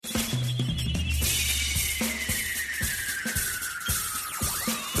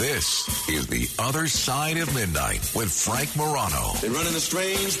This is The Other Side of Midnight with Frank Morano. They're running a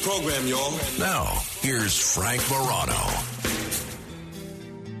strange program, y'all. Now, here's Frank Morano.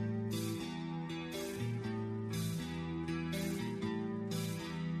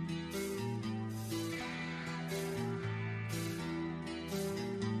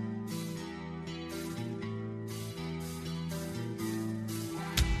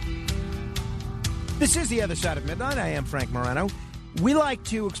 This is The Other Side of Midnight. I am Frank Morano. We like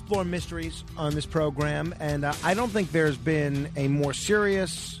to explore mysteries on this program, and I don't think there's been a more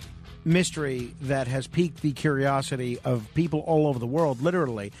serious mystery that has piqued the curiosity of people all over the world,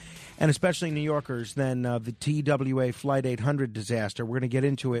 literally, and especially New Yorkers, than the TWA Flight 800 disaster. We're going to get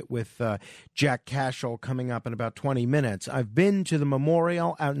into it with Jack Cashill coming up in about 20 minutes. I've been to the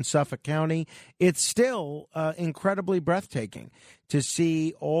memorial out in Suffolk County. It's still incredibly breathtaking to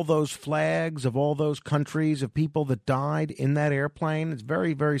see all those flags of all those countries of people that died in that airplane. It's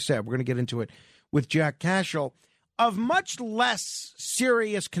very, very sad. We're going to get into it with Jack Cashill. Of much less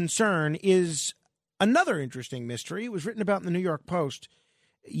serious concern is another interesting mystery. It was written about in the New York Post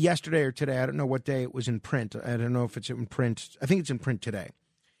yesterday or today. I don't know what day it was in print. I don't know if it's in print. I think it's in print today.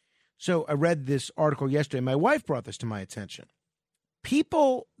 So I read this article yesterday. My wife brought this to my attention.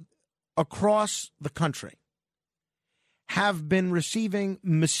 People across the country have been receiving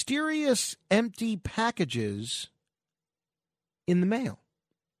mysterious empty packages in the mail.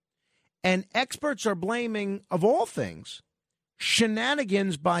 And experts are blaming, of all things,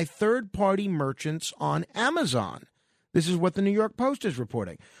 shenanigans by third-party merchants on Amazon. This is what the New York Post is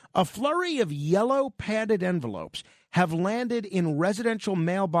reporting. A flurry of yellow padded envelopes have landed in residential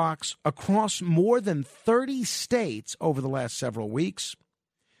mailbox across more than 30 states over the last several weeks.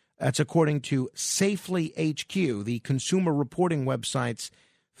 That's according to Safely HQ, the consumer reporting website's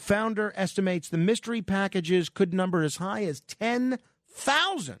founder estimates the mystery packages could number as high as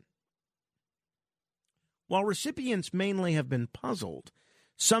 10,000. While recipients mainly have been puzzled,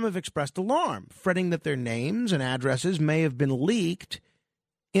 some have expressed alarm, fretting that their names and addresses may have been leaked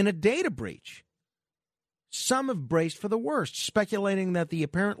in a data breach. Some have braced for the worst, speculating that the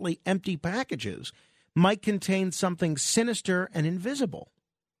apparently empty packages might contain something sinister and invisible.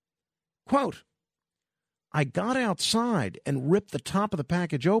 Quote, I got outside and ripped the top of the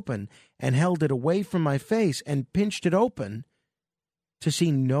package open and held it away from my face and pinched it open to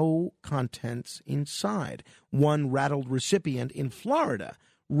see no contents inside. One rattled recipient in Florida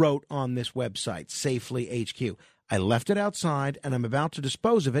wrote on this website, Safely HQ, I left it outside and I'm about to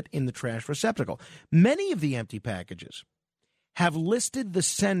dispose of it in the trash receptacle. Many of the empty packages have listed the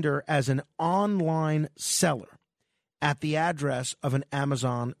sender as an online seller at the address of an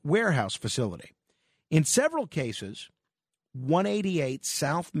Amazon warehouse facility. In several cases, 188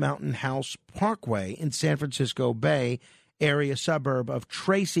 South Mountain House Parkway in San Francisco Bay area suburb of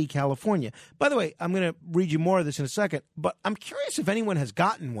Tracy, California. By the way, I'm going to read you more of this in a second, but I'm curious if anyone has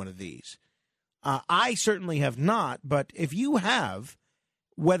gotten one of these. I certainly have not, but if you have,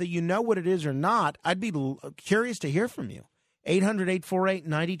 whether you know what it is or not, I'd be curious to hear from you.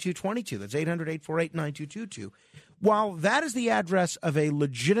 800-848-9222. That's 800-848-9222. While that is the address of a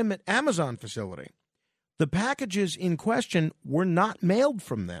legitimate Amazon facility, the packages in question were not mailed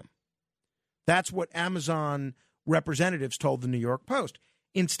from them. That's what Amazon representatives told the New York Post.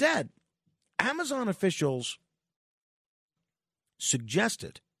 Instead, Amazon officials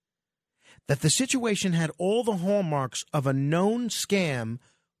suggested that the situation had all the hallmarks of a known scam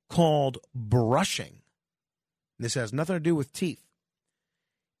called brushing. This has nothing to do with teeth,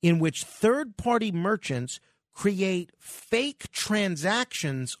 in which third-party merchants create fake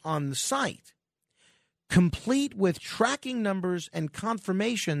transactions on the site, complete with tracking numbers and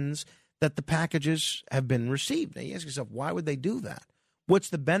confirmations that the packages have been received. Now, you ask yourself, why would they do that? What's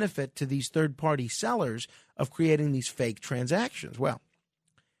the benefit to these third-party sellers of creating these fake transactions? Well,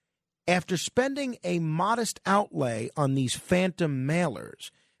 after spending a modest outlay on these phantom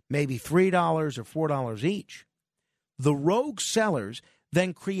mailers, maybe $3 or $4 each, the rogue sellers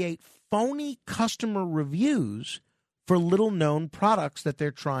then create phony customer reviews for little-known products that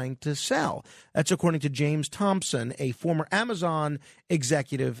they're trying to sell. That's according to James Thompson, a former Amazon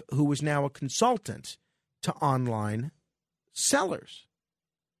executive who is now a consultant to online sellers.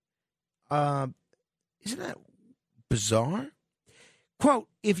 Isn't that bizarre? Quote,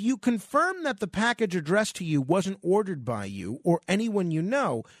 if you confirm that the package addressed to you wasn't ordered by you or anyone you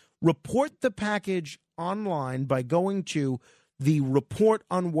know, report the package online by going to the Report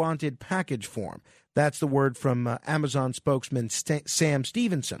Unwanted Package form. That's the word from Amazon spokesman Sam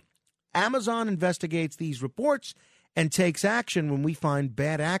Stevenson. Amazon investigates these reports and takes action when we find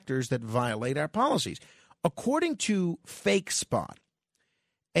bad actors that violate our policies. According to Fake Spot,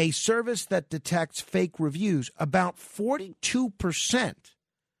 a service that detects fake reviews. About 42%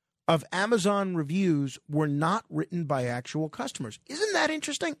 of Amazon reviews were not written by actual customers. Isn't that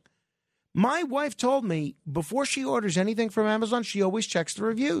interesting? My wife told me before she orders anything from Amazon, she always checks the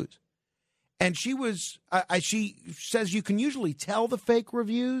reviews. And she says you can usually tell the fake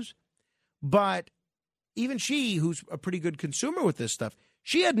reviews, but even she, who's a pretty good consumer with this stuff,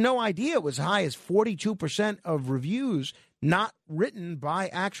 she had no idea it was as high as 42% of reviews not written by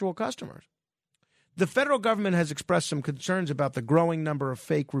actual customers. The federal government has expressed some concerns about the growing number of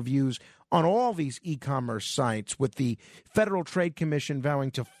fake reviews on all these e-commerce sites, with the Federal Trade Commission vowing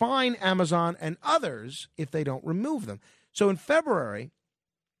to fine Amazon and others if they don't remove them. So in February,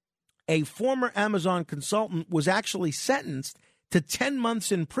 a former Amazon consultant was actually sentenced to 10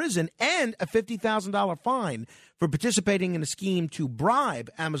 months in prison and a $50,000 fine for participating in a scheme to bribe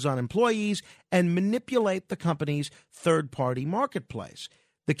Amazon employees and manipulate the company's third-party marketplace.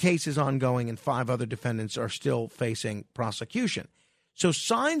 The case is ongoing, and 5 other defendants are still facing prosecution. So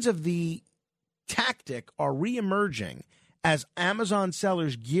signs of the tactic are reemerging as Amazon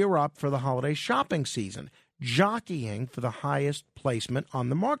sellers gear up for the holiday shopping season, jockeying for the highest placement on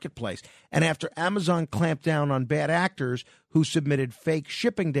the marketplace. And after Amazon clamped down on bad actors who submitted fake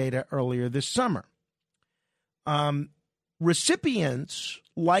shipping data earlier this summer, recipients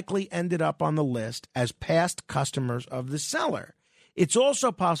likely ended up on the list as past customers of the seller. It's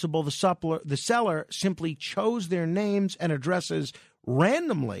also possible the seller simply chose their names and addresses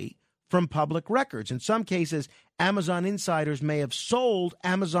randomly from public records. In some cases, Amazon insiders may have sold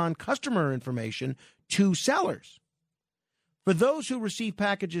Amazon customer information to sellers. For those who receive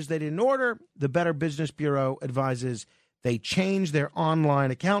packages they didn't order, the Better Business Bureau advises they change their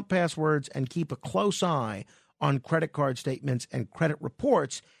online account passwords and keep a close eye on credit card statements and credit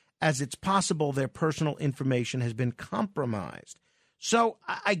reports, as it's possible their personal information has been compromised. So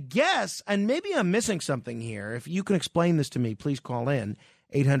I guess, and maybe I'm missing something here. If you can explain this to me, please call in,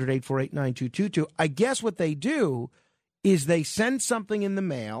 800-848-9222. I guess what they do is they send something in the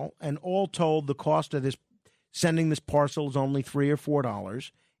mail, and all told, the cost of this sending this parcel is only $3 or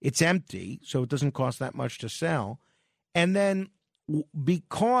 $4. It's empty, so it doesn't cost that much to sell. And then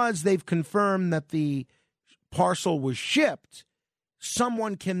because they've confirmed that the parcel was shipped,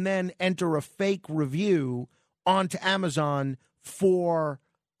 someone can then enter a fake review onto Amazon for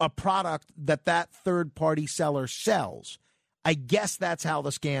a product that third-party seller sells. I guess that's how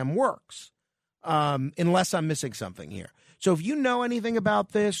the scam works, unless I'm missing something here. So if you know anything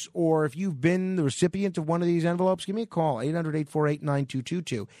about this, or if you've been the recipient of one of these envelopes, give me a call,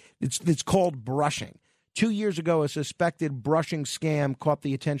 800-848-9222. It's called brushing. 2 years ago, a suspected brushing scam caught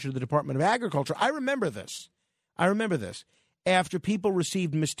the attention of the Department of Agriculture. I remember this. After people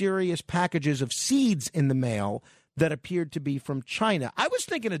received mysterious packages of seeds in the mail that appeared to be from China. I was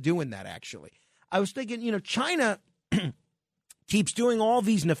thinking of doing that, actually. I was thinking, China keeps doing all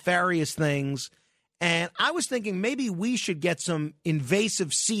these nefarious things, and I was thinking maybe we should get some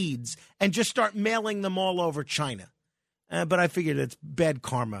invasive seeds and just start mailing them all over China. But I figured it's bad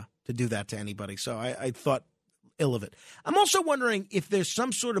karma to do that to anybody, so I thought ill of it. I'm also wondering if there's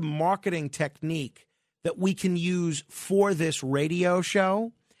some sort of marketing technique that we can use for this radio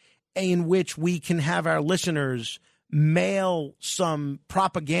show, in which we can have our listeners mail some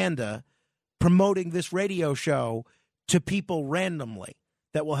propaganda promoting this radio show to people randomly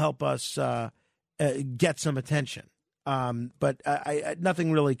that will help us get some attention. But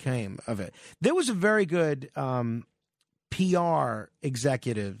nothing really came of it. There was a very good PR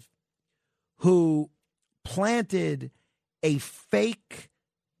executive who planted a fake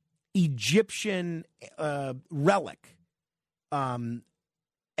Egyptian relic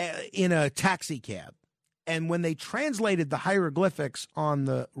in a taxi cab. And when they translated the hieroglyphics on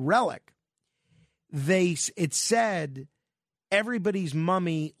the relic, it said, everybody's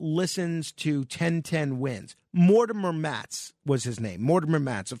mummy listens to 1010 wins. Mortimer Matz was his name. Mortimer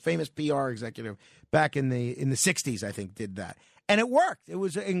Matz, a famous PR executive back in the 60s, I think, did that. And it worked. It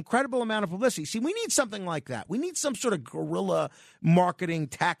was an incredible amount of publicity. See, we need something like that. We need some sort of guerrilla marketing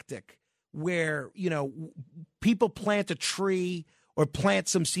tactic where, people plant a tree or plant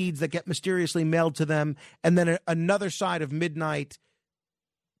some seeds that get mysteriously mailed to them, and then another side of midnight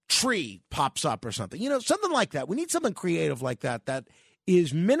tree pops up or something. Something like that. We need something creative like that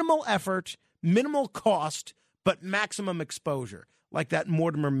is minimal effort, minimal cost, but maximum exposure, like that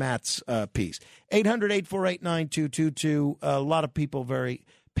Mortimer Matz piece. 800-848-9222. A lot of people very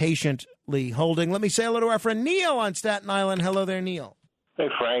patiently holding. Let me say hello to our friend Neil on Staten Island. Hello there, Neil. Hey,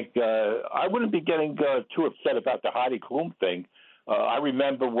 Frank. I wouldn't be getting too upset about the Heidi Klum thing. I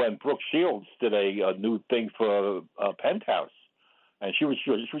remember when Brooke Shields did a new thing for Penthouse. and she was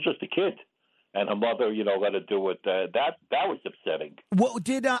just a kid. And her mother, let her do it. That was upsetting. Well,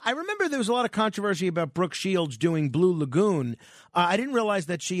 I remember there was a lot of controversy about Brooke Shields doing Blue Lagoon. I didn't realize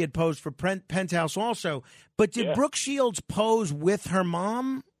that she had posed for Penthouse also. But did Brooke Shields pose with her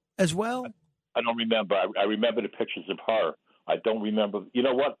mom as well? I don't remember. I remember the pictures of her. I don't remember. You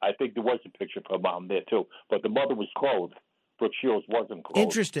know what? I think there was a picture of her mom there too. But the mother was clothed. Brooke Shields wasn't clothed.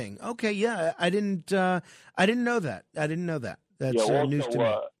 Interesting. Okay, yeah, I didn't know that. That's news to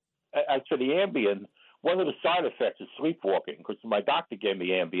me. As for the Ambien, one of the side effects is sleepwalking, because my doctor gave me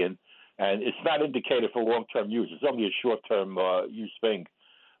Ambien, and it's not indicated for long-term use. It's only a short-term use thing.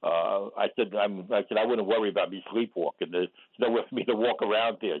 I said I wouldn't worry about me sleepwalking. There's nowhere for me to walk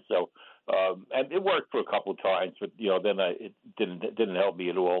around there. So, and it worked for a couple of times, but then it didn't help me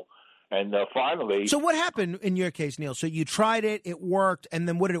at all. And finally, so what happened in your case, Neil? So you tried it, it worked, and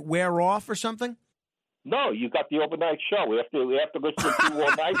then what, did it wear off or something? No, you got the overnight show. We have to listen to you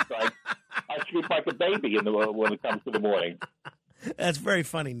all night. I sleep like a baby when it comes to the morning. That's very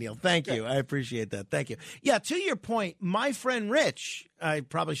funny, Neil. Thank you. I appreciate that. Thank you. Yeah, to your point, my friend Rich, I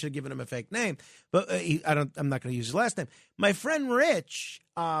probably should have given him a fake name, but I'm not going to use his last name. My friend Rich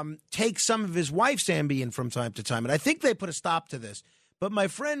takes some of his wife's Ambien from time to time, and I think they put a stop to this. But my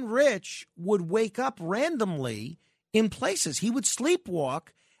friend Rich would wake up randomly in places. He would sleepwalk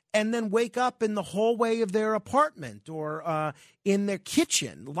and then wake up in the hallway of their apartment or in their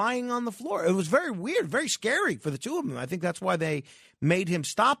kitchen, lying on the floor. It was very weird, very scary for the two of them. I think that's why they made him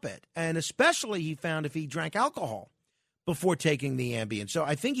stop it. And especially he found if he drank alcohol before taking the Ambien. So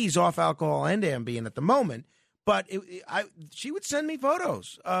I think he's off alcohol and Ambien at the moment. But she would send me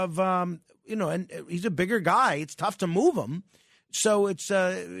photos of, and he's a bigger guy. It's tough to move him. So it's,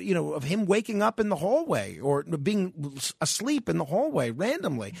 of him waking up in the hallway or being asleep in the hallway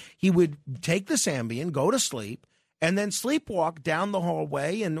randomly. He would take the Ambien, go to sleep, and then sleepwalk down the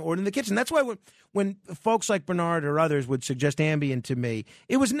hallway or in the kitchen. That's why when folks like Bernard or others would suggest Ambien to me,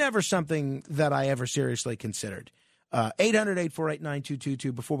 it was never something that I ever seriously considered.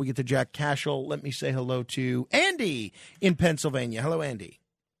 800-848-9222. Before we get to Jack Cashill, let me say hello to Andy in Pennsylvania. Hello, Andy.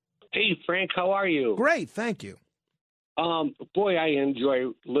 Hey, Frank, how are you? Great, thank you. Boy, I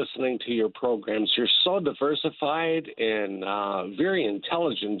enjoy listening to your programs. You're so diversified and very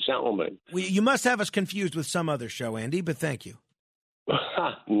intelligent gentlemen. You must have us confused with some other show, Andy, but thank you.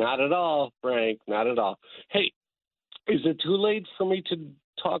 Not at all, Frank, not at all. Hey, is it too late for me to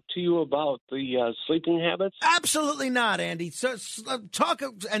talk to you about the sleeping habits? Absolutely not, Andy. So talk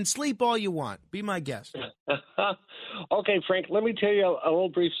and sleep all you want. Be my guest. Okay, Frank, let me tell you a little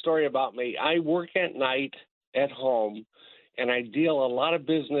brief story about me. I work at night at home, and I deal a lot of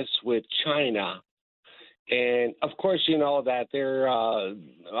business with China. And, of course, you know that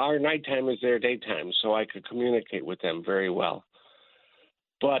our nighttime is their daytime, so I could communicate with them very well.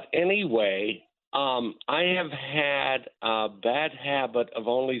 But anyway, I have had a bad habit of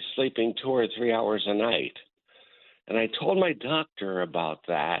only sleeping 2 or 3 hours a night. And I told my doctor about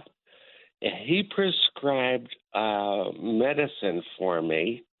that, and he prescribed medicine for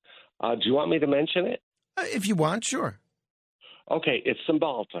me. Do you want me to mention it? If you want, sure. Okay, it's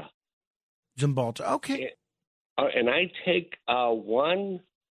Cymbalta. Cymbalta, okay. And I take one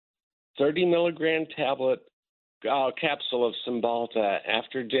 30-milligram tablet capsule of Cymbalta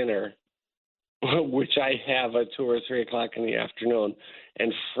after dinner, which I have at 2 or 3 o'clock in the afternoon.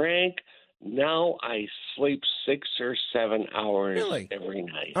 And Frank, now I sleep 6 or 7 hours every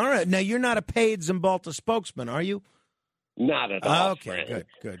night. All right. Now, you're not a paid Cymbalta spokesman, are you? Not at all. Okay, Frank.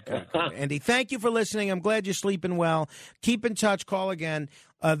 Good. Andy, thank you for listening. I'm glad you're sleeping well. Keep in touch. Call again.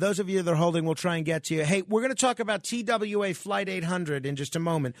 Those of you that are holding, we'll try and get to you. Hey, we're going to talk about TWA Flight 800 in just a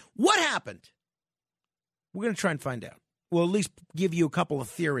moment. What happened? We're going to try and find out. We'll at least give you a couple of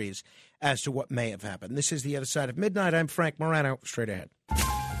theories as to what may have happened. This is The Other Side of Midnight. I'm Frank Morano. Straight ahead.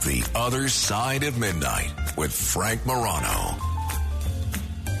 The Other Side of Midnight with Frank Morano.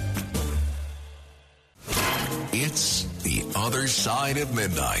 It's The Other Side of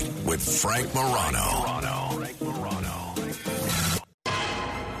Midnight with Frank Morano.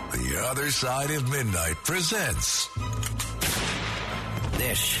 The Other Side of Midnight presents.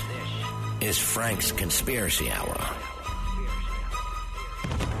 This is Frank's Conspiracy Hour.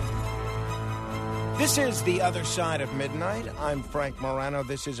 This is The Other Side of Midnight. I'm Frank Morano.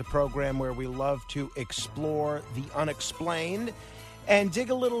 This is a program where we love to explore the unexplained and dig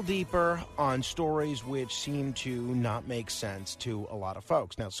a little deeper on stories which seem to not make sense to a lot of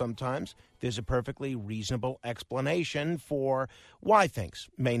folks. Now, sometimes there's a perfectly reasonable explanation for why things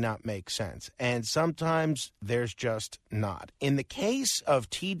may not make sense, and sometimes there's just not. In the case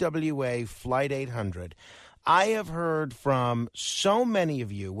of TWA Flight 800, I have heard from so many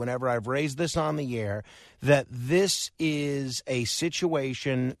of you whenever I've raised this on the air that this is a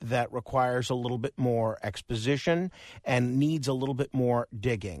situation that requires a little bit more exposition and needs a little bit more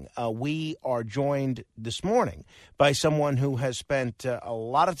digging. We are joined this morning by someone who has spent a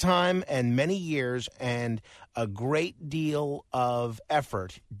lot of time and many years and a great deal of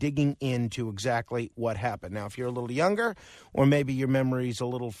effort digging into exactly what happened. Now, if you're a little younger, or maybe your memory's a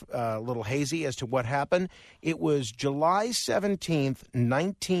little hazy as to what happened, it was July 17th,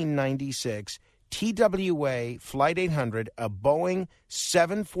 1996, TWA Flight 800, a Boeing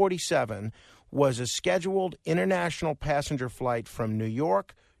 747, was a scheduled international passenger flight from New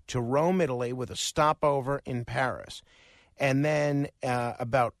York to Rome, Italy, with a stopover in Paris. And then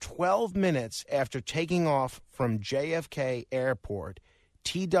about 12 minutes after taking off from JFK Airport,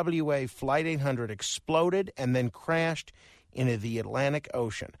 TWA Flight 800 exploded and then crashed into the Atlantic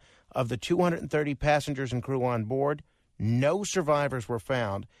Ocean. Of the 230 passengers and crew on board, no survivors were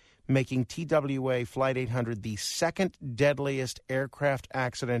found, making TWA Flight 800 the second deadliest aircraft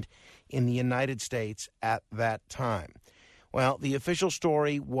accident in the United States at that time. Well, the official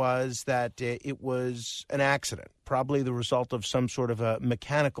story was that it was an accident, probably the result of some sort of a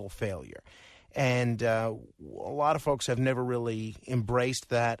mechanical failure. And a lot of folks have never really embraced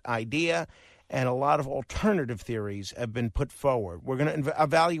that idea, and a lot of alternative theories have been put forward. We're going to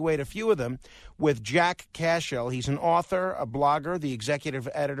evaluate a few of them with Jack Cashill. He's an author, a blogger, the executive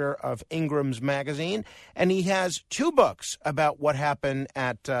editor of Ingram's magazine, and he has two books about what happened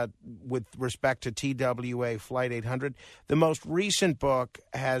with respect to TWA Flight 800. The most recent book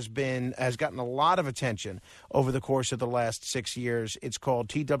has gotten a lot of attention over the course of the last 6 years. It's called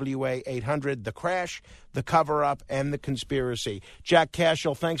TWA 800: The Crash, The Cover-Up, and The Conspiracy. Jack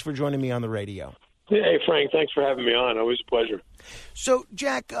Cashill, thanks for joining me on the radio. Hey, Frank, thanks for having me on. Always a pleasure. So,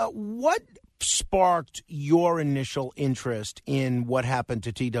 Jack, what sparked your initial interest in what happened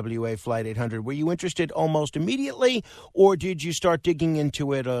to TWA Flight 800? Were you interested almost immediately, or did you start digging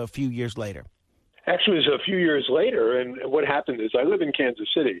into it a few years later? Actually, it was a few years later, and what happened is I live in Kansas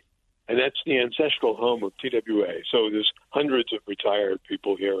City, and that's the ancestral home of TWA. So there's hundreds of retired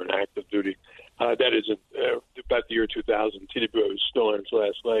people here in active duty. That is about the year 2000. TWA was still on its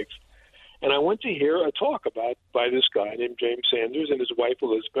last legs. And I went to hear a talk by this guy named James Sanders and his wife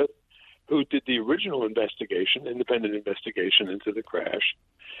Elizabeth, who did the original investigation, independent investigation into the crash.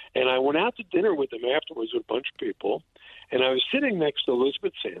 And I went out to dinner with them afterwards with a bunch of people, and I was sitting next to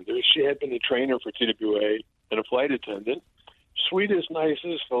Elizabeth Sanders. She had been a trainer for TWA and a flight attendant, sweetest,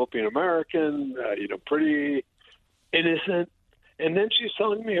 nicest, Philippine-American, pretty innocent. And then she's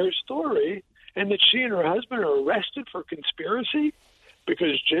telling me her story, and that she and her husband are arrested for conspiracy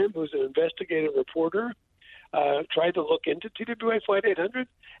because Jim, who's an investigative reporter, tried to look into TWA Flight 800.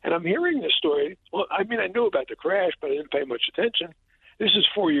 And I'm hearing this story. Well, I mean, I knew about the crash, but I didn't pay much attention. This is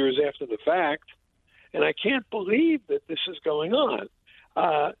 4 years after the fact, and I can't believe that this is going on.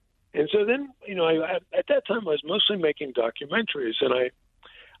 And so then, at that time, I was mostly making documentaries. And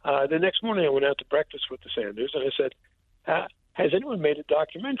the next morning, I went out to breakfast with the Sanders, and I said, has anyone made a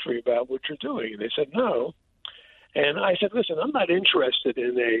documentary about what you're doing? And they said, no. And I said, listen, I'm not interested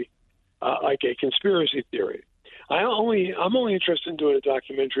in a conspiracy theory. I'm only interested in doing a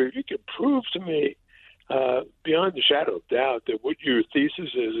documentary if you can prove to me beyond the shadow of doubt that what your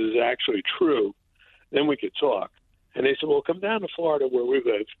thesis is actually true. Then we could talk. And they said, well, come down to Florida where we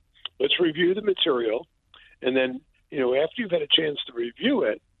live. Let's review the material. And then, after you've had a chance to review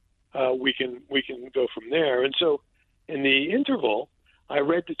it, we can go from there. And so in the interval, I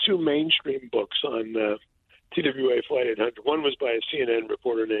read the two mainstream books on TWA Flight 800. One was by a CNN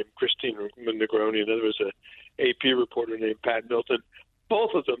reporter named Christine Negroni. Another was an AP reporter named Pat Milton.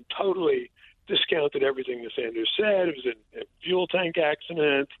 Both of them totally discounted everything the Sanders said. It was a fuel tank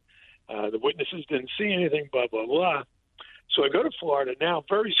accident. The witnesses didn't see anything, blah, blah, blah. So I go to Florida now,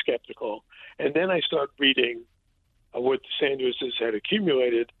 very skeptical, and then I start reading what the Sanderses had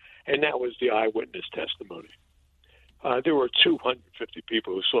accumulated, and that was the eyewitness testimony. There were 250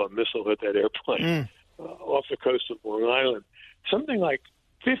 people who saw a missile hit that airplane off the coast of Long Island. Something like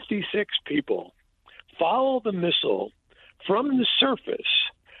 56 people followed the missile from the surface,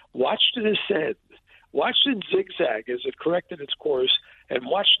 watched it ascend, watched it zigzag as it corrected its course, and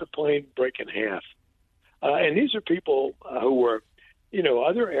watched the plane break in half. And these are people who were,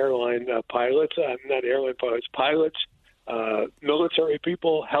 other airline pilots, not airline pilots, military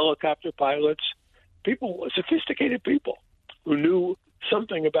people, helicopter pilots, sophisticated people who knew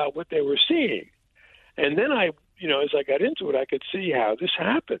something about what they were seeing. And then as I got into it, I could see how this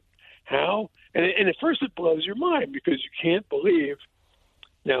happened. And at first it blows your mind because you can't believe.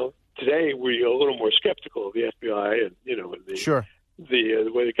 Now, today we're a little more skeptical of the FBI and, and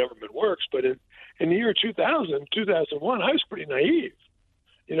the way the government works. But in the year 2000, 2001, I was pretty naive.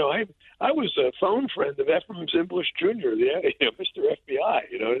 I was a phone friend of Ephraim Zimbalist Jr., Mr. FBI.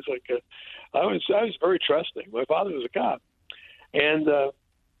 It's like I was very trusting. My father was a cop, and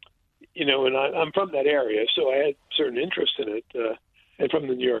and I'm from that area, so I had certain interest in it, and from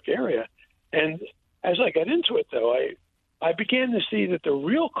the New York area. And as I got into it, though, I began to see that the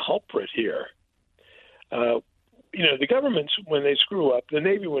real culprit here, the governments, when they screw up, the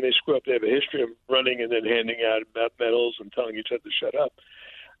Navy, when they screw up, they have a history of running and then handing out medals and telling each other to shut up.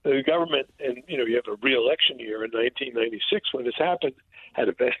 The government, and you have a re-election year in 1996 when this happened, had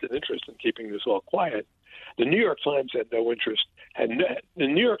a vested interest in keeping this all quiet. The New York Times had no interest. The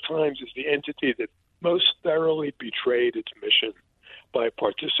New York Times is the entity that most thoroughly betrayed its mission by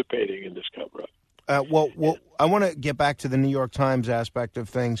participating in this cover-up. Well, I want to get back to the New York Times aspect of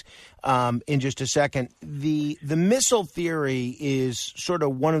things in just a second. The missile theory is sort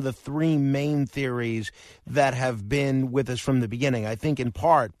of one of the three main theories that have been with us from the beginning, I think in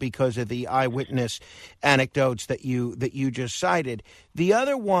part because of the eyewitness anecdotes that you just cited. The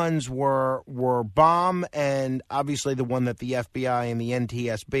other ones were bomb, and obviously the one that the FBI and the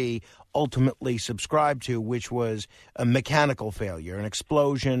NTSB ultimately subscribed to, which was a mechanical failure, an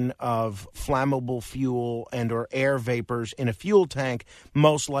explosion of flammable fuel and or air vapors in a fuel tank,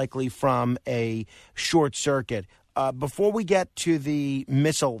 most likely from a short circuit. Before we get to the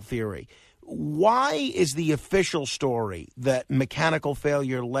missile theory, why is the official story that mechanical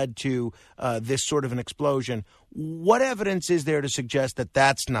failure led to this sort of an explosion? What evidence is there to suggest that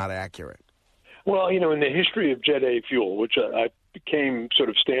that's not accurate? Well, in the history of Jet A fuel, which I became sort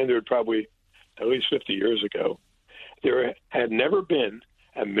of standard probably at least 50 years ago, there had never been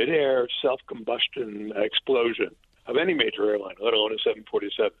a midair self-combustion explosion of any major airline, let alone a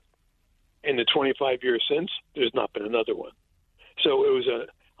 747. In the 25 years since, there's not been another one. So it was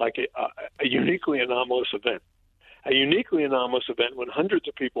a uniquely anomalous event. A uniquely anomalous event when hundreds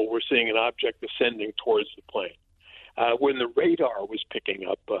of people were seeing an object ascending towards the plane, when the radar was picking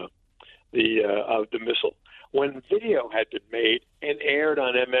up the missile, when video had been made and aired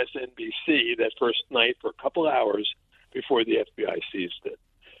on MSNBC that first night for a couple hours before the FBI seized it.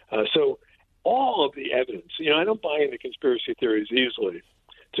 So all of the evidence, I don't buy into conspiracy theories easily.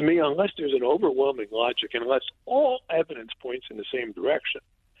 To me, unless there's an overwhelming logic and unless all evidence points in the same direction,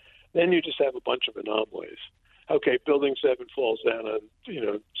 then you just have a bunch of anomalies. Okay, Building 7 falls down on,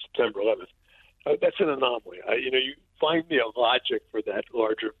 September 11th. That's an anomaly. You find me a logic for that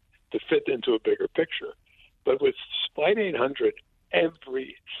larger to fit into a bigger picture. But with Flight 800,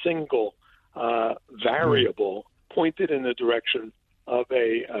 every single variable pointed in the direction of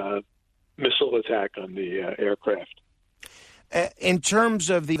a missile attack on the aircraft. In terms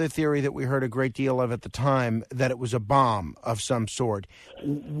of the theory that we heard a great deal of at the time, that it was a bomb of some sort,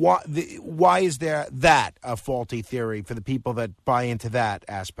 why is there that a faulty theory for the people that buy into that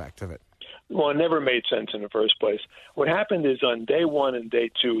aspect of it? Well, it never made sense in the first place. What happened is on day one and day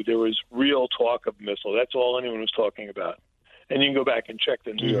two, there was real talk of missile. That's all anyone was talking about. And you can go back and check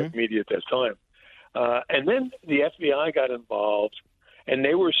the New York media at that time. And then the FBI got involved, and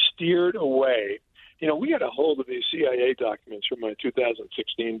they were steered away. We got a hold of these CIA documents from my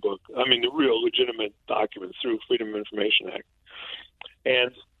 2016 book. I mean, the real legitimate documents through Freedom of Information Act.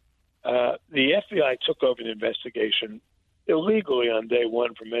 And the FBI took over the investigation illegally on day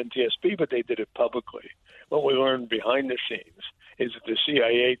one from NTSB, but they did it publicly. What we learned behind the scenes is that the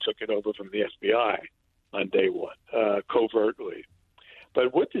CIA took it over from the FBI on day one, covertly.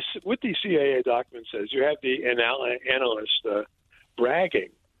 But what the CIA document says, you have the analyst bragging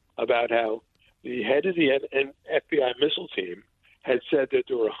about how the head of the FBI missile team had said that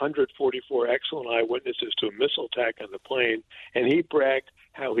there were 144 excellent eyewitnesses to a missile attack on the plane, and he bragged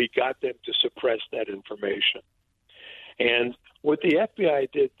how he got them to suppress that information. And what the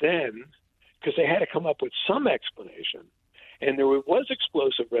FBI did then, because they had to come up with some explanation, and there was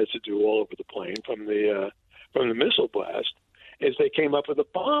explosive residue all over the plane from the missile blast, is they came up with a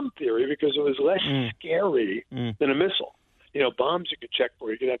bomb theory because it was less scary than a missile. Bombs you could check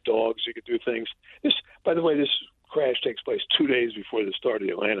for. You could have dogs. You could do things. By the way, this crash takes place 2 days before the start of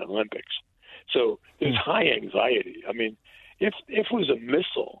the Atlanta Olympics. So there's high anxiety. I mean, if it was a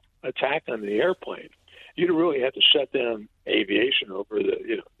missile attack on the airplane, you'd really have to shut down aviation over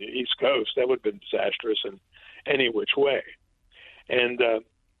the East Coast. That would have been disastrous in any which way. And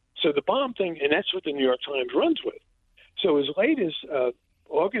so the bomb thing, and that's what the New York Times runs with. So as late as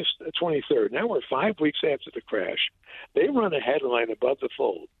August 23rd, now we're 5 weeks after the crash, they run a headline above the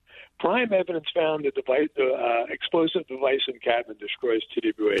fold Prime evidence found that the explosive device in cabin destroys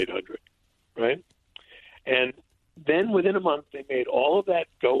TWA-800, right? And then within a month, they made all of that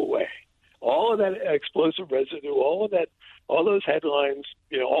go away. All of that explosive residue, all those headlines,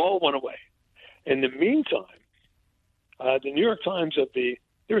 all went away. In the meantime, the New York Times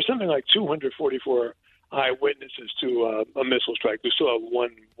there was something like 244 eyewitnesses to a missile strike who saw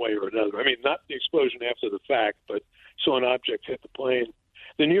one way or another. I mean, not the explosion after the fact, but saw an object hit the plane.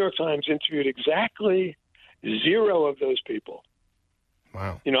 The New York Times interviewed exactly 0 of those people.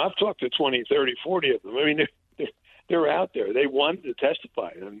 Wow. I've talked to 20, 30, 40 of them. I mean, they're out there. They wanted to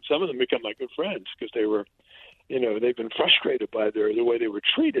testify, and some of them become my good friends because they were, they've been frustrated by the way they were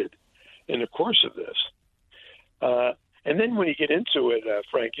treated in the course of this. And then when you get into it,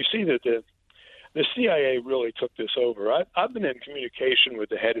 Frank, you see that the CIA really took this over. I've been in communication with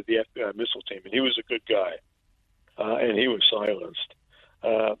the head of the FBI missile team, and he was a good guy, and he was silenced.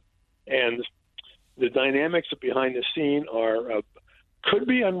 And the dynamics behind the scene could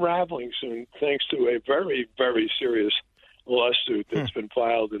be unraveling soon, thanks to a very, very serious lawsuit that's been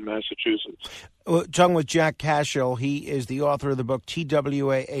filed in Massachusetts. Talking with Jack Cashill, he is the author of the book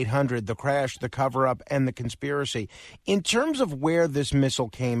TWA-800, The Crash, the Cover-Up, and the Conspiracy. In terms of where this missile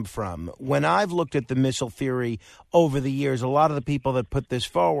came from, when I've looked at the missile theory over the years, a lot of the people that put this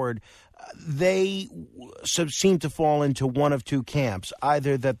forward, they seem to fall into one of two camps,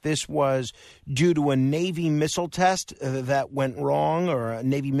 either that this was due to a Navy missile test that went wrong or a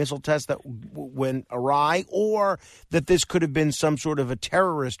Navy missile test that went awry, or that this could have been some sort of a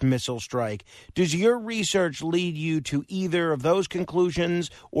terrorist missile strike. Does your research lead you to either of those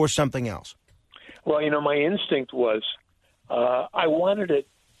conclusions or something else? Well, my instinct was I wanted it.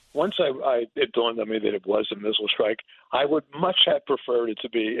 Once it dawned on me that it was a missile strike, I would much have preferred it to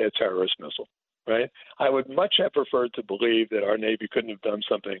be a terrorist missile, right? I would much have preferred to believe that our Navy couldn't have done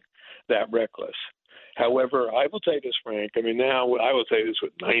something that reckless. However, I will tell you this, Frank. I mean, now I will tell you this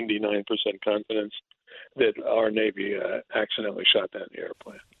with 99% confidence that our Navy accidentally shot down the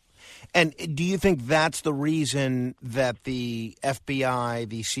airplane. And do you think that's the reason that the FBI,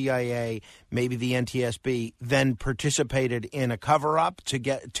 the CIA, maybe the NTSB then participated in a cover-up to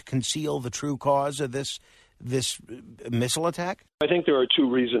conceal the true cause of this missile attack? I think there are two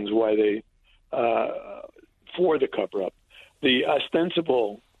reasons why they for the cover-up. The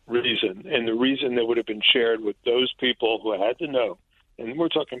ostensible reason, and the reason that would have been shared with those people who had to know, and we're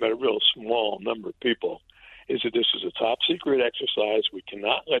talking about a real small number of people, is that this is a top-secret exercise. We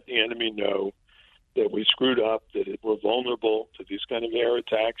cannot let the enemy know that we screwed up, that we're vulnerable to these kind of air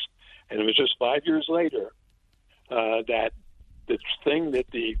attacks. And it was just 5 years later that the thing that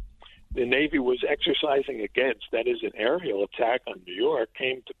the Navy was exercising against, that is an aerial attack on New York,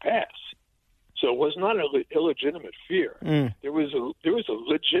 came to pass. So it was not an illegitimate fear. There was a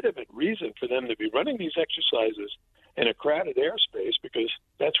legitimate reason for them to be running these exercises in a crowded airspace because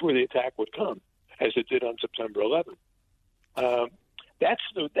that's where the attack would come, as it did on September 11th. That's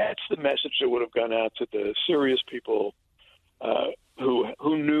the message that would have gone out to the serious people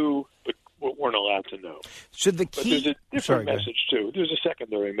who knew but weren't allowed to know. So the key, but there's a different message too. There's a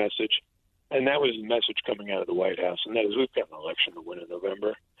secondary message, and that was the message coming out of the White House, and that is we've got an election to win in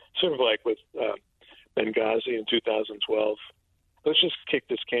November. Sort of like with Benghazi in 2012. Let's just kick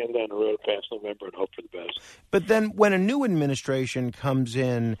this can down the road past November and hope for the best. But then when a new administration comes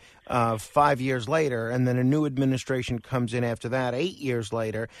in 5 years later, and then a new administration comes in after that 8 years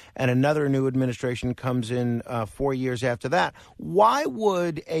later, and another new administration comes in 4 years after that, why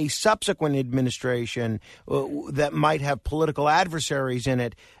would a subsequent administration that might have political adversaries in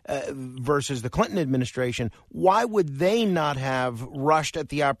it versus the Clinton administration, why would they not have rushed at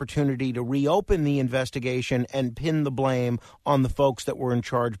the opportunity to reopen the investigation and pin the blame on the folks that were in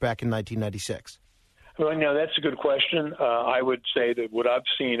charge back in 1996? Well, now that's a good question. I would say that what I've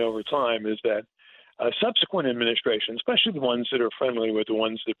seen over time is that subsequent administrations, especially the ones that are friendly with the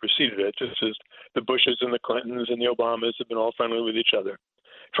ones that preceded it, just as the Bushes and the Clintons and the Obamas have been all friendly with each other.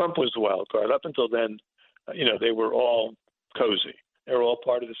 Trump was the wild card. Up until then, they were all cozy. They were all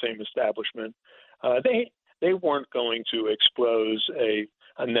part of the same establishment. They weren't going to expose a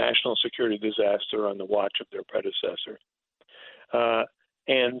national security disaster on the watch of their predecessor.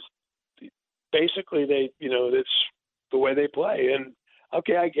 And basically, it's the way they play. And,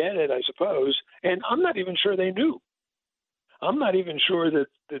 okay, I get it, I suppose. And I'm not even sure they knew. I'm not even sure that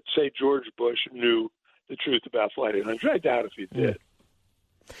say, George Bush knew the truth about Flight 800. I doubt if he did.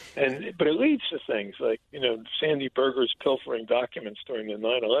 But it leads to things like, Sandy Berger's pilfering documents during the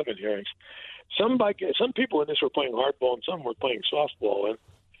 9/11 hearings. Some people in this were playing hardball and some were playing softball. And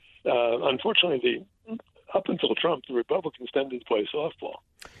unfortunately, up until Trump, the Republicans tended to play softball.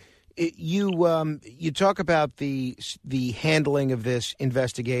 You talk about the handling of this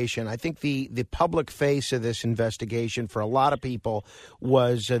investigation. I think the public face of this investigation for a lot of people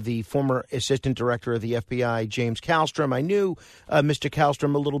was the former Assistant Director of the FBI, James Kallstrom. I knew Mr.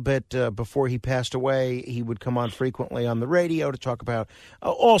 Kallstrom a little bit before he passed away. He would come on frequently on the radio to talk about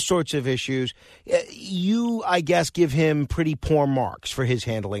all sorts of issues. You, I guess, give him pretty poor marks for his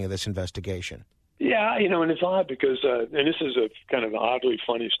handling of this investigation. Yeah, and it's odd because, and this is a kind of an oddly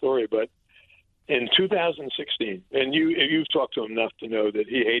funny story, but in 2016, and you've talked to him enough to know that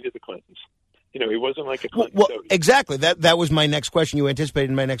he hated the Clintons. He wasn't like a Clinton. Well, exactly. That was my next question. You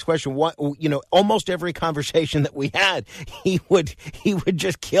anticipated my next question. What, almost every conversation that we had, he would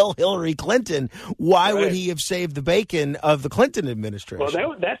just kill Hillary Clinton. Why would he have saved the bacon of the Clinton administration?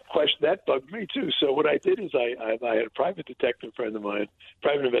 Well, that question that bugged me too. So what I did is I had a private detective friend of mine,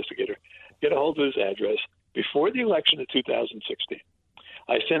 private investigator, get a hold of his address before the election of 2016.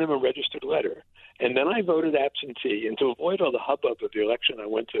 I sent him a registered letter, and then I voted absentee. And to avoid all the hubbub of the election, I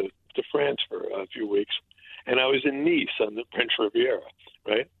went to France for a few weeks, and I was in Nice on the French Riviera,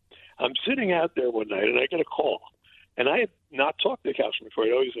 right? I'm sitting out there one night, and I get a call. And I had not talked to Kallstrom before.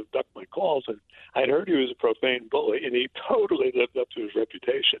 I'd always have ducked my calls, and I'd heard he was a profane bully, and he totally lived up to his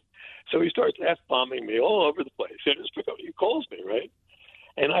reputation. So he starts F-bombing me all over the place. And he calls me, right?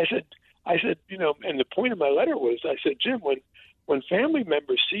 And I said, and the point of my letter was, I said, Jim, when family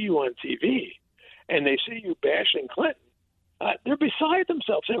members see you on TV and they see you bashing Clinton, they're beside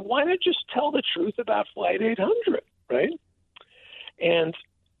themselves. And why not just tell the truth about Flight 800, right? And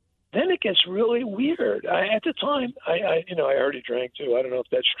then it gets really weird. At the time, I already drank too. I don't know if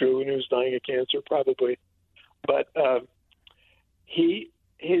that's true. And he was dying of cancer, probably. But the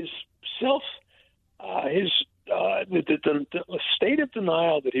state of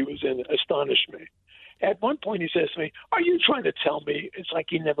denial that he was in astonished me. At one point, he says to me, "Are you trying to tell me," it's like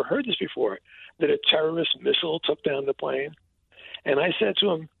he never heard this before, that a terrorist missile took down the plane? And I said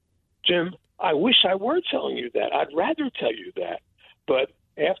to him, "Jim, I wish I were telling you that. I'd rather tell you that. But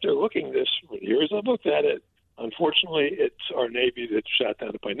after looking this for years, I've looked at it. Unfortunately, it's our Navy that shot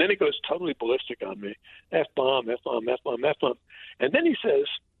down the plane." Then he goes totally ballistic on me. F-bomb, F-bomb, F-bomb, F-bomb. And then he says,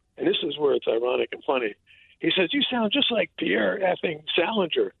 and this is where it's ironic and funny, he says, "You sound just like Pierre effing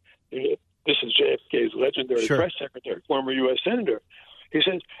Salinger." This is JFK's legendary press secretary, former U.S. Senator. He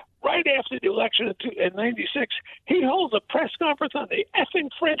says, right after the election in 96, he holds a press conference on the effing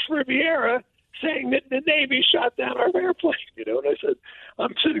French Riviera saying that the Navy shot down our airplane. And I said,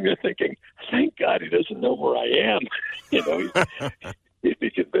 I'm sitting there thinking, thank God he doesn't know where I am. He'd be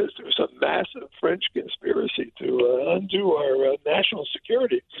convinced there was some massive French conspiracy to undo our national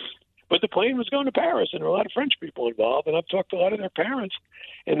security. But the plane was going to Paris, and there were a lot of French people involved, and I've talked to a lot of their parents.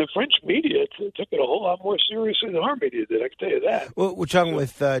 And the French media took it a whole lot more seriously than our media did, I can tell you that. Well, we're talking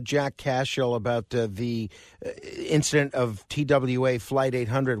with Jack Cashill about the incident of TWA Flight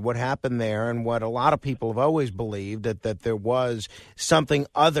 800, what happened there, and what a lot of people have always believed, that there was something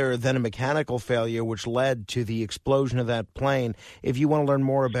other than a mechanical failure which led to the explosion of that plane. If you want to learn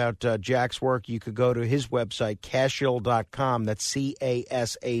more about Jack's work, you could go to his website, Cashill.com. That's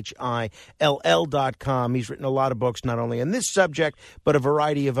CASHILL.com. He's written a lot of books, not only on this subject, but a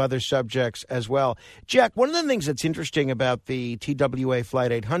variety of other subjects as well. Jack, one of the things that's interesting about the TWA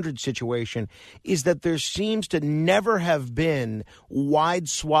Flight 800 situation is that there seems to never have been wide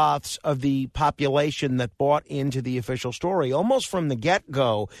swaths of the population that bought into the official story. Almost from the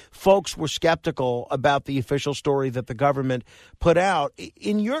get-go, folks were skeptical about the official story that the government put out.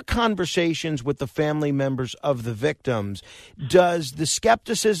 In your conversations with the family members of the victims, does the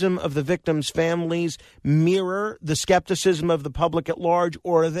skepticism of the victims' families mirror the skepticism of the public at large,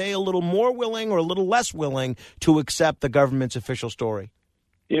 or are they a little more willing or a little less willing to accept the government's official story?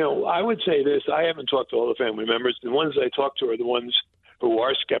 I would say this. I haven't talked to all the family members. The ones I talk to are the ones who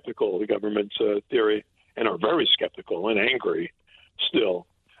are skeptical of the government's theory and are very skeptical and angry still.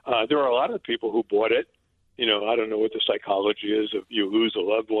 There are a lot of people who bought it. I don't know what the psychology is. If you lose a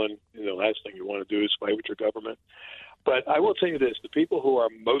loved one, the last thing you want to do is fight with your government. But I will tell you this. The people who are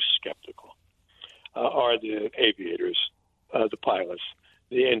most skeptical are the aviators, the pilots,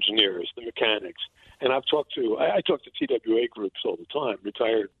 the engineers, the mechanics. And I talk to TWA groups all the time,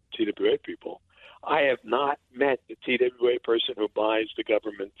 retired TWA people. I have not met the TWA person who buys the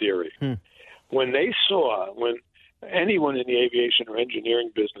government theory. When anyone in the aviation or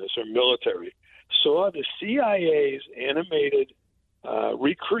engineering business or military saw the CIA's animated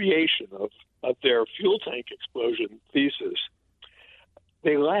recreation of their fuel tank explosion thesis,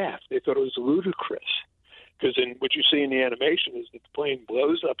 they laughed. They thought it was ludicrous. Because what you see in the animation is that the plane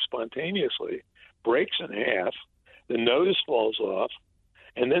blows up spontaneously, breaks in half, the nose falls off,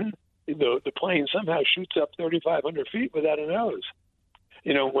 and then the plane somehow shoots up 3,500 feet without a nose.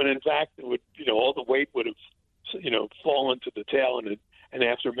 When in fact it would, all the weight would have, fallen to the tail, and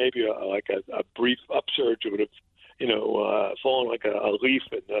after maybe a brief upsurge, it would have, fallen like a leaf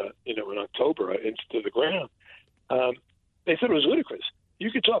in October into the ground. They said it was ludicrous. You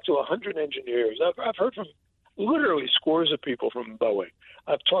could talk to 100 engineers. I've heard from literally scores of people from Boeing.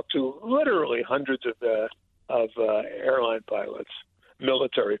 I've talked to literally hundreds of airline pilots,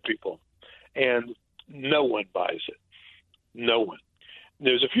 military people, and no one buys it. No one.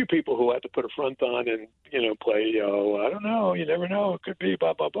 There's a few people who had to put a front on and, play, I don't know, you never know, it could be,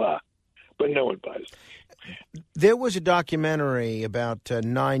 blah, blah, blah. But no one buys it. There was a documentary about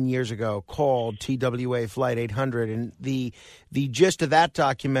 9 years ago called TWA Flight 800, and the gist of that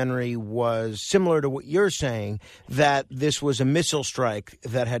documentary was similar to what you're saying, that this was a missile strike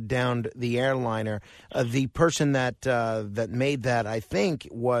that had downed the airliner. The person that made that, I think,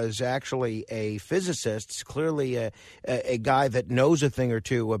 was actually a physicist, clearly a guy that knows a thing or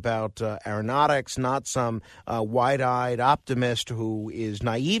two about aeronautics, not some wide-eyed optimist who is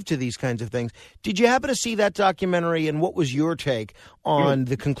naive to these kinds of things. Did you happen to see that documentary, and what was your take on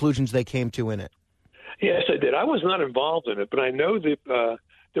the conclusions they came to in it? Yes, I did. I was not involved in it, but I know the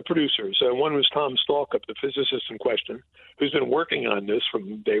producers. One was Tom Stalkup, the physicist in question, who's been working on this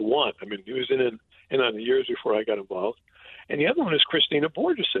from day one. I mean, he was in on the years before I got involved. And the other one is Christina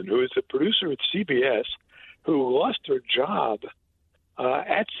Borgeson, who is the producer at CBS, who lost her job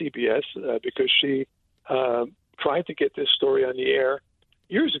at CBS because she tried to get this story on the air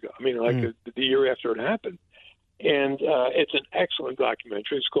years ago. I mean, the year after it happened. And it's an excellent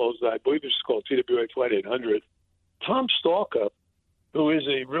documentary. It's called, I believe it's called TWA Flight 800. Tom Stalkup, who is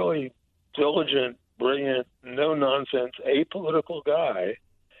a really diligent, brilliant, no-nonsense, apolitical guy,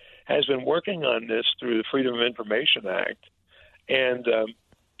 has been working on this through the Freedom of Information Act. And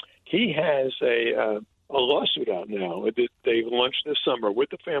he has a lawsuit out now that they launched this summer with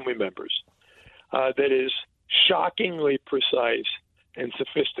the family members that is shockingly precise and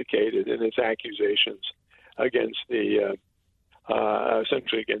sophisticated in its accusations against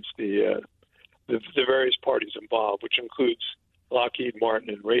essentially against the various parties involved, which includes Lockheed Martin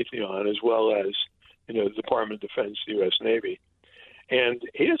and Raytheon, as well as the Department of Defense, the U.S. Navy. And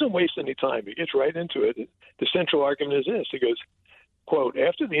he doesn't waste any time. He gets right into it. The central argument is this. He goes, quote,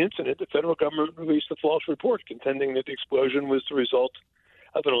 after the incident, the federal government released a false report contending that the explosion was the result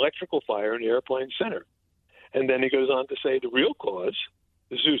of an electrical fire in the airplane center. And then he goes on to say the real cause,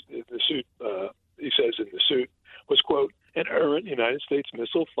 the suit, he says in the suit, was, quote, an errant United States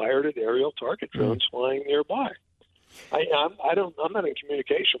missile fired at aerial target drones flying nearby. I'm not in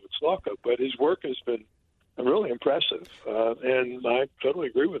communication with Stalkup, but his work has been really impressive, and I totally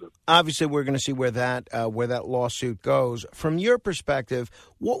agree with him. Obviously, we're going to see where that lawsuit goes. From your perspective,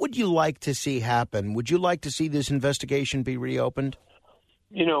 what would you like to see happen? Would you like to see this investigation be reopened?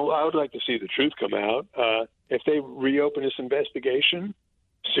 I would like to see the truth come out. If they reopen this investigation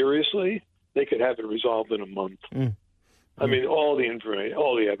seriously, they could have it resolved in a month. I mean, all the information,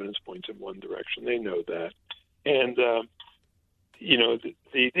 all the evidence points in one direction. They know that. And,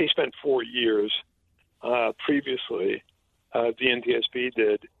 they spent 4 years previously, the NTSB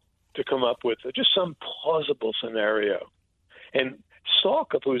did, to come up with just some plausible scenario. And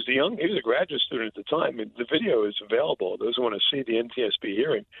Stalkup, he was a graduate student at the time, and the video is available. Those who want to see the NTSB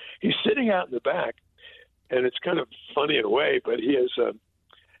hearing. He's sitting out in the back, and it's kind of funny in a way, but he has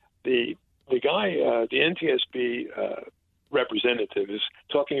the guy, the NTSB representative, is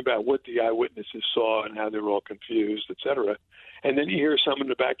talking about what the eyewitnesses saw and how they were all confused, et cetera. And then you hear someone in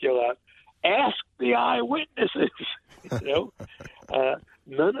the back yell out, "Ask the eyewitnesses."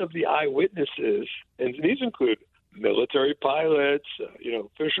 None of the eyewitnesses, and these include military pilots,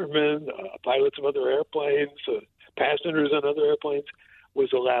 fishermen, pilots of other airplanes, passengers on other airplanes,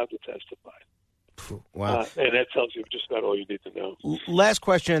 was allowed to testify. Wow. And that tells you just about all you need to know. Last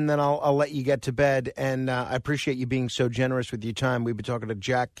question, and then I'll let you get to bed. And I appreciate you being so generous with your time. We've been talking to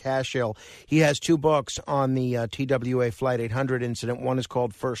Jack Cashill. He has 2 books on the TWA Flight 800 incident. One is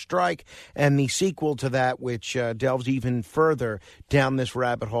called First Strike, and the sequel to that, which delves even further down this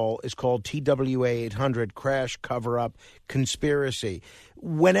rabbit hole, is called TWA 800 Crash, Cover-Up, Conspiracy.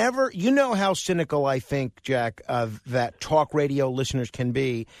 Whenever, you know how cynical I think, Jack, that talk radio listeners can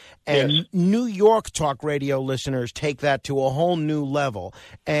be, and yes. New York York talk radio listeners take that to a whole new level.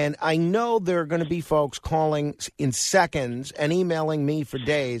 And I know there are going to be folks calling in seconds and emailing me for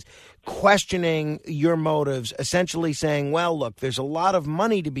days questioning your motives, essentially saying, well, look, there's a lot of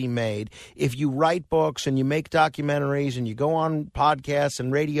money to be made if you write books and you make documentaries and you go on podcasts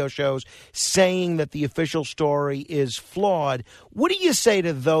and radio shows saying that the official story is flawed. What do you say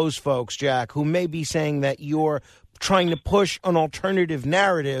to those folks, Jack, who may be saying that you're trying to push an alternative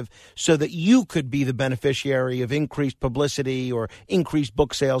narrative so that you could be the beneficiary of increased publicity or increased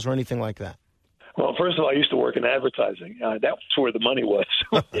book sales or anything like that? Well, first of all, I used to work in advertising. That was where the money was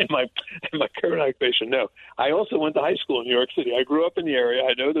in my current occupation. No, I also went to high school in New York City. I grew up in the area.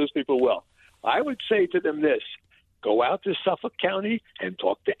 I know those people well. I would say to them this: go out to Suffolk County and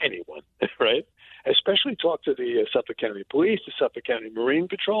talk to anyone, right? Especially talk to the Suffolk County Police, the Suffolk County Marine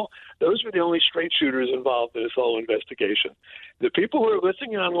Patrol. Those were the only straight shooters involved in this whole investigation. The people who are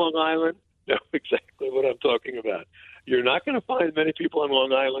listening on Long Island know exactly what I'm talking about. You're not going to find many people on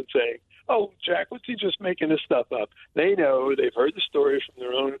Long Island saying, oh, Jack, what's he just making this stuff up? They know. They've heard the stories from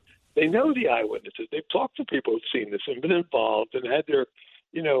their own. They know the eyewitnesses. They've talked to people who've seen this and been involved and had their,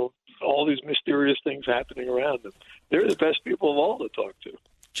 all these mysterious things happening around them. They're the best people of all to talk to.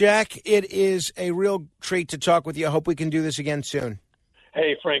 Jack, it is a real treat to talk with you. I hope we can do this again soon.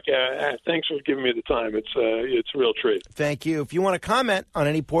 Hey, Frank, thanks for giving me the time. It's a real treat. Thank you. If you want to comment on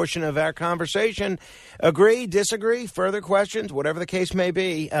any portion of our conversation, agree, disagree, further questions, whatever the case may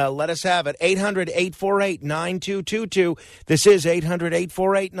be, let us have it. 800-848-9222. This is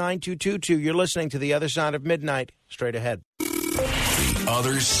 800-848-9222. You're listening to The Other Side of Midnight. Straight ahead. The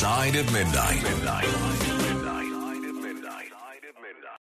Other Side of Midnight.